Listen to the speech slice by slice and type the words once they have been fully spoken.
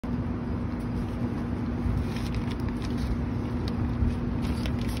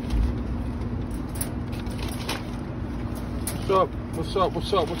up? What's up?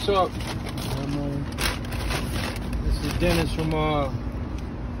 What's up? What's up? This is Dennis from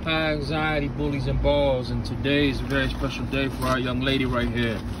High Anxiety Bullies and Balls, and today is a very special day for our young lady right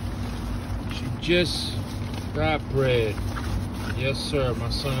here. She just got bred. Yes, sir. My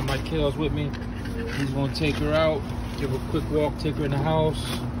son Michael's with me. He's gonna take her out, give her a quick walk, take her in the house.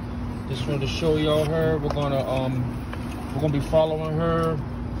 Just wanted to show y'all her. We're gonna be following her,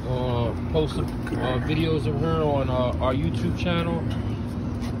 post videos of her on our YouTube channel,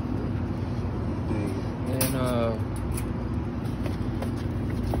 and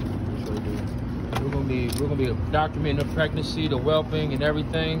we're gonna be documenting the pregnancy, the whelping, and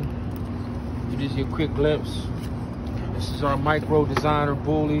everything. You just get a quick glimpse. This is our micro designer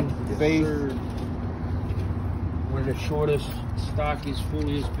bully, Faith. One of the shortest, stockiest,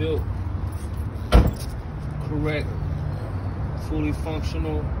 fulliest built. Correct, fully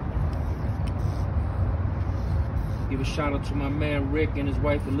functional. Give a shout out to my man Rick and his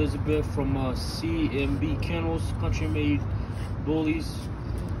wife Elizabeth from CMB Kennels, Country Made Bullies.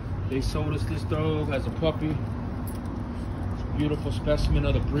 They sold us this dog as a puppy. It's a beautiful specimen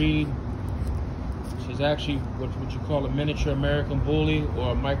of the breed. She's actually what you call a miniature American bully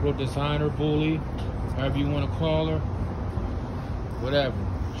or a micro designer bully, however you want to call her. Whatever.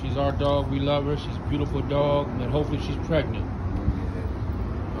 She's our dog. We love her. She's a beautiful dog, and hopefully she's pregnant.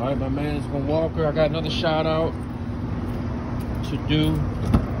 All right, my man is gonna walk her. I got another shout out to do,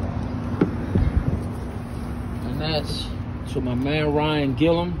 and that's to my man Ryan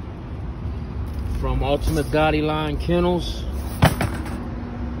Gilliam from Ultimate Gotti Line Kennels.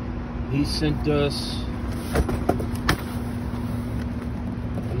 He sent us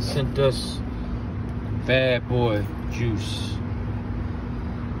Badboy juice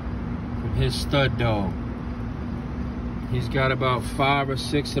from his stud dog. He's got about 5 or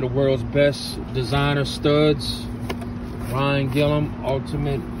 6 of the world's best designer studs. Ryan Gilliam,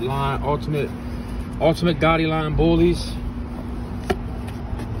 Ultimate Gotti Line Bullies.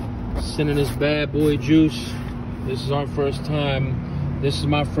 Sending this bad boy juice. This is our first time. This is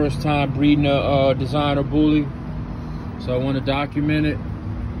my first time breeding a designer bully. So I want to document it,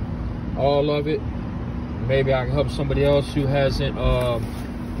 all of it. Maybe I can help somebody else who hasn't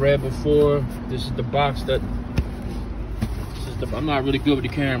bred before. This is the box that, I'm not really good with the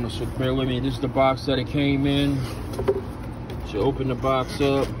camera, so bear with me. This is the box that it came in. So open the box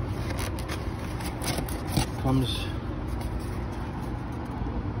up. Comes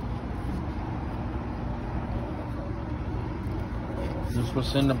this is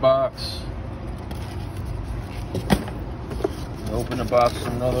what's in the box. Open the box,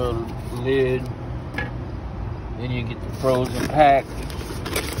 another lid. Then you get the frozen pack.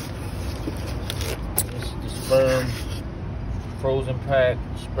 This is the sperm. Frozen pack.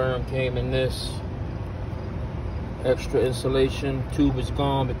 Sperm came in this. Extra insulation. Tube is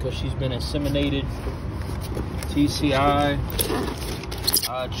gone because she's been inseminated. TCI.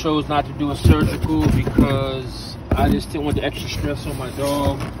 I chose not to do a surgical because I just didn't want the extra stress on my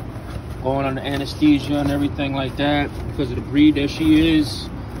dog, going under anesthesia and everything like that, because of the breed that she is.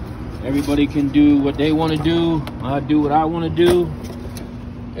 Everybody can do what they want to do. I do what I want to do.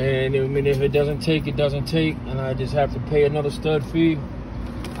 And I mean, if it doesn't take, it doesn't take, and I just have to pay another stud fee.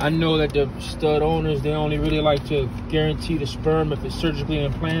 I know that the stud owners, they only really like to guarantee the sperm if it's surgically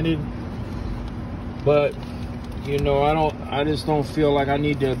implanted. But, you know, I just don't feel like I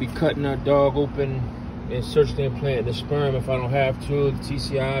need to be cutting a dog open and surgically implanting the sperm if I don't have to. The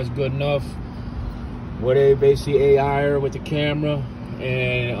TCI is good enough, where they basically AI her with the camera,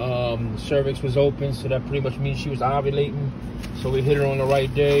 and the cervix was open, so that pretty much means she was ovulating. So we hit her on the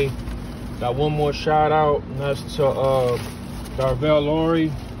right day. Got one more shout out, and that's to Darveal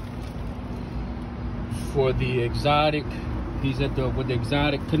Laurie for the exotic. He's with the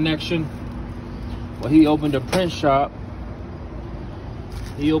exotic connection. Well, he opened a print shop.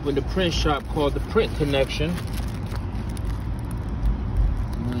 He opened a print shop called the Print Connection.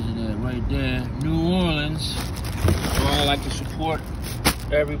 Where's it at? Right there, New Orleans. So I like to support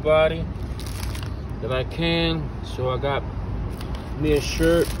everybody that I can. So I got me a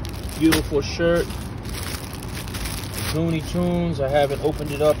shirt, beautiful shirt. Looney Tunes. I haven't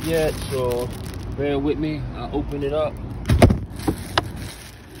opened it up yet, so bear with me. I'll open it up.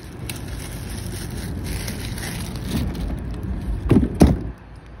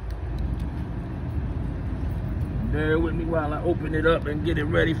 Bear with me while I open it up and get it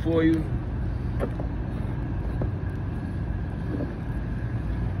ready for you.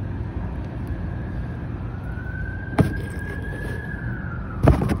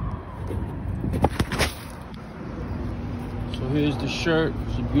 So here's the shirt.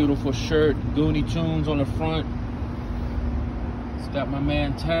 It's a beautiful shirt. Looney Tunes on the front. Got my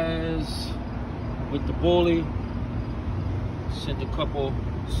man Taz with the bully. Sent a couple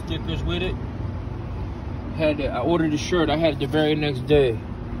stickers with it. I ordered the shirt. I had it the very next day.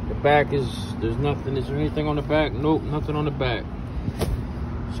 The back is, there's nothing. Is there anything on the back? Nope, nothing on the back.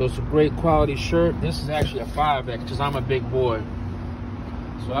 So it's a great quality shirt. This is actually a 5X because I'm a big boy.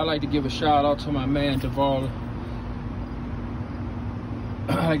 So I like to give a shout out to my man Darveal.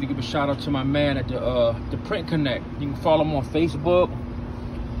 I like to give a shout out to my man at the Print Connect. You can follow him on Facebook.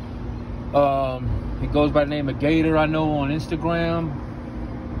 He goes by the name of Gator, I know, on Instagram.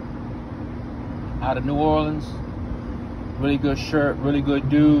 Out of New Orleans. Really good shirt, really good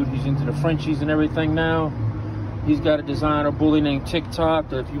dude. He's into the Frenchies and everything now. He's got a designer bully named TikTok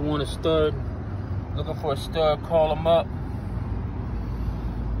that if you want a stud, looking for a stud, call him up.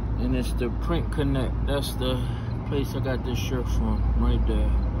 And it's the Print Connect. That's the place I got this shirt from, right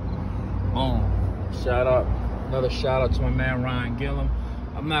there. Boom. Shout out, another shout out to my man Ryan Gilliam.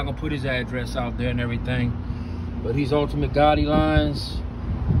 I'm not gonna put his address out there and everything, but he's Ultimate Gotti Lines.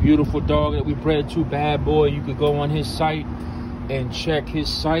 Beautiful dog that we bred to, Badboy. You could go on his site and check his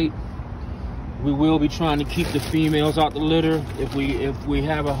site. We will be trying to keep the females out the litter. If we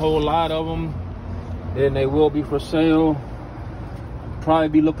have a whole lot of them, then they will be for sale. Probably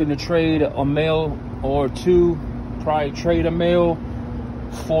be looking to trade a male or two. Probably trade a male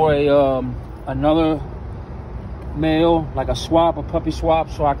for another male, like a swap, a puppy swap,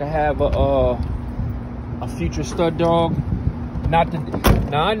 so I can have a future stud dog.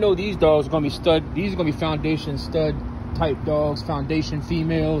 Now I know these dogs are gonna be stud. These are gonna be foundation stud type dogs, foundation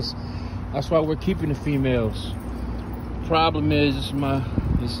females. That's why we're keeping the females. Problem is, this is my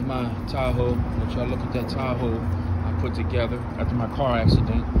Tahoe. Let y'all look at that Tahoe I put together after my car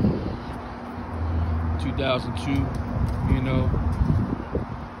accident. 2002, you know,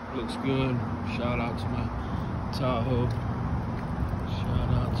 looks good. Shout out to my Tahoe. Shout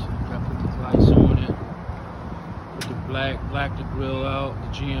out to, gotta put the lights on it. Put the black the grill out, the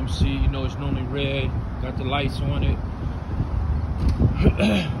GMC, you know it's normally red. Got the lights on it.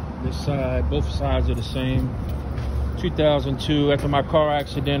 This side, both sides are the same. 2002, after my car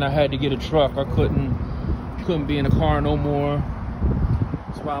accident, I had to get a truck. I couldn't be in a car no more.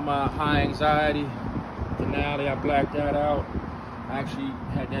 That's why my high anxiety finale, I blacked that out. I actually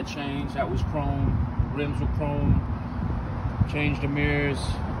had that changed. That was chrome. Rims were chrome. Changed the mirrors.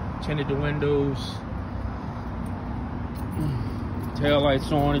 Tinted the windows. Tail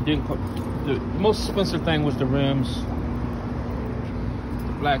lights on. It didn't. The most expensive thing was the rims.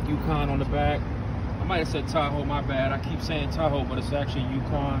 The black Yukon on the back. I might have said Tahoe, my bad. I keep saying Tahoe, but it's actually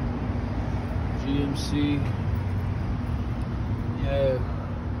Yukon. GMC. Yeah.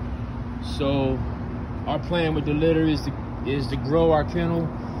 So our plan with the litter is to grow our kennel,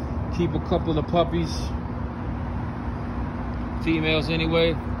 keep a couple of puppies, females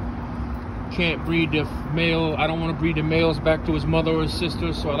anyway. Can't breed the male. I don't want to breed the males back to his mother or his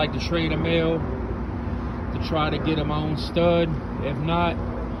sister, so I like to trade a male to try to get my own stud. If not,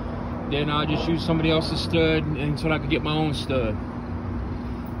 then I'll just use somebody else's stud until I can get my own stud.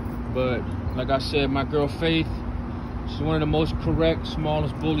 But like I said, my girl Faith, she's one of the most correct,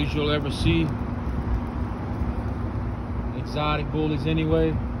 smallest bullies you'll ever see. Exotic bullies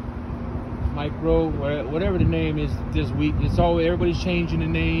anyway. Micro, whatever the name is this week. It's always, everybody's changing the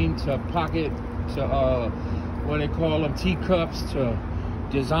name to pocket, to what they call them, teacups, to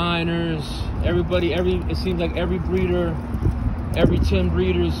designers. It seems like every breeder, every 10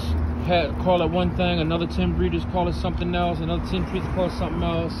 breeders call it one thing, another 10 breeders call it something else, another 10 breeders call it something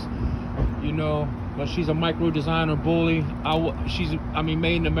else, you know. But she's a micro designer bully. She's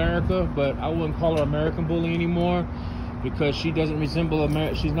made in America, but I wouldn't call her American bully anymore, because she doesn't resemble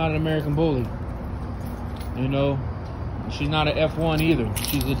she's not an American bully, you know. She's not an F1 either.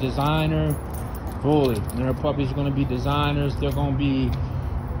 She's a designer bully, and her puppies are going to be designers. They're going to be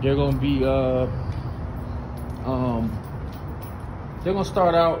they're going to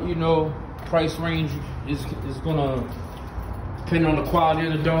start out, you know, price range is going to depend on the quality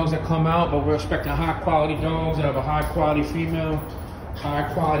of the dogs that come out, but we're expecting high quality dogs that have a high quality female,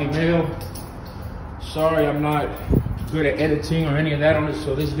 high quality male. Sorry, I'm not good at editing or any of that on it,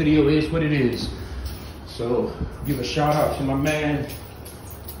 so this video is what it is. So give a shout out to my man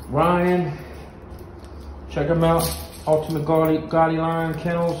Ryan. Check him out, Ultimate Gotti Line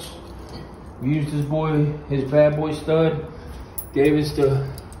Kennels. We used his Badboy stud.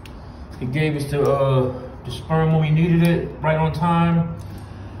 He gave us the sperm when we needed it, right on time.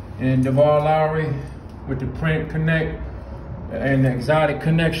 And Darveal Laurie with the Print Connect and the Exotic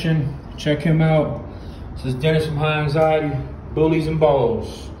Connection. Check him out. This is Dennis from High Anxiety, Bullies and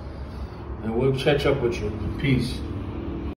Balls. And we'll catch up with you. Peace.